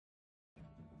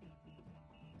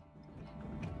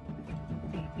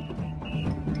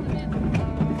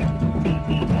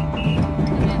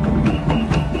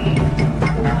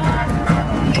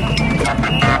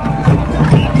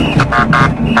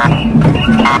Hi,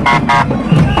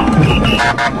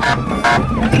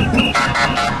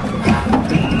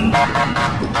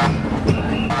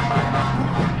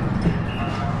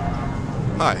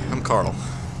 I'm Carl.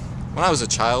 When I was a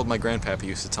child, my grandpappy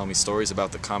used to tell me stories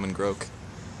about the common groak.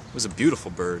 It was a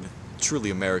beautiful bird, a truly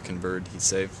American bird, he'd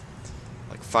say.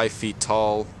 Like 5 feet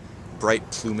tall, bright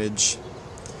plumage,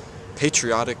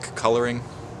 patriotic coloring.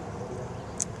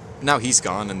 Now he's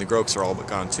gone, and the groaks are all but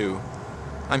gone too.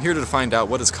 I'm here to find out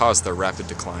what has caused their rapid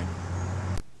decline.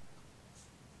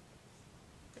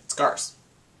 It's cars.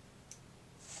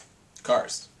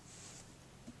 Cars.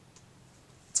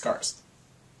 It's cars.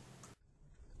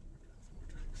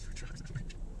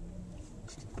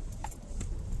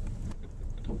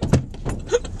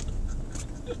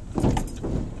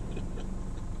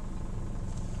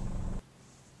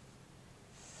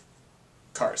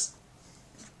 Cars.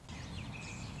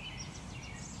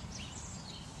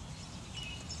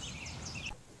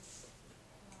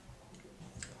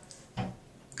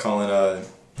 Calling a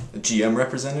GM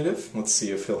representative. Let's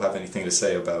see if he'll have anything to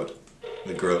say about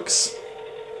the Groaks.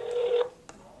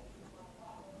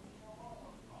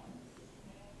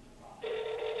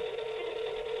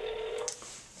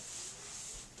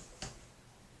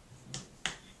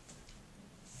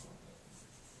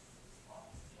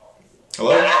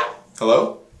 Hello?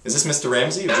 Hello? Is this Mr.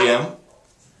 Ramsey of GM?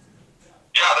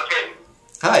 Yeah, that's me.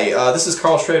 Hi, this is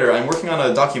Carl Schrader. I'm working on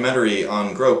a documentary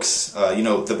on Groaks, you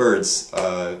know, the birds.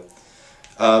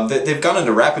 They've gone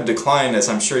into rapid decline, as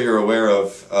I'm sure you're aware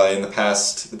of, in the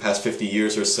past 50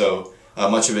 years or so,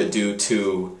 much of it due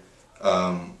to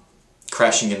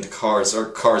crashing into cars, or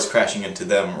cars crashing into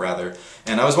them, rather.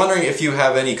 And I was wondering if you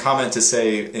have any comment to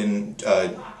say in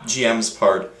GM's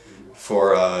part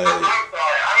for... I'm sorry, I'm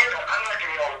not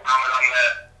giving you a comment on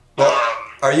that. Well,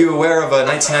 are you aware of a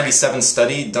 1997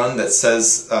 study done that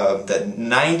says that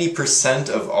 90%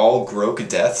 of all groak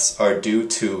deaths are due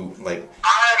to, like,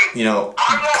 you know,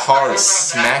 cars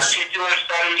smash... Particular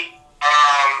study.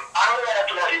 I don't know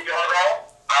after what you don't know.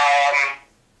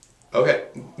 Okay,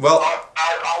 well...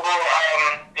 Although,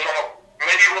 you know,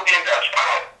 maybe we'll be in touch.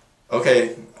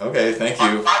 Okay, thank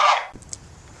you. Bye-bye.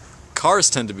 Cars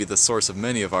tend to be the source of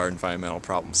many of our environmental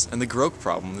problems, and the groak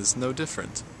problem is no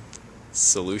different.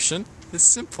 Solution is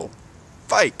simple.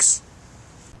 Bikes!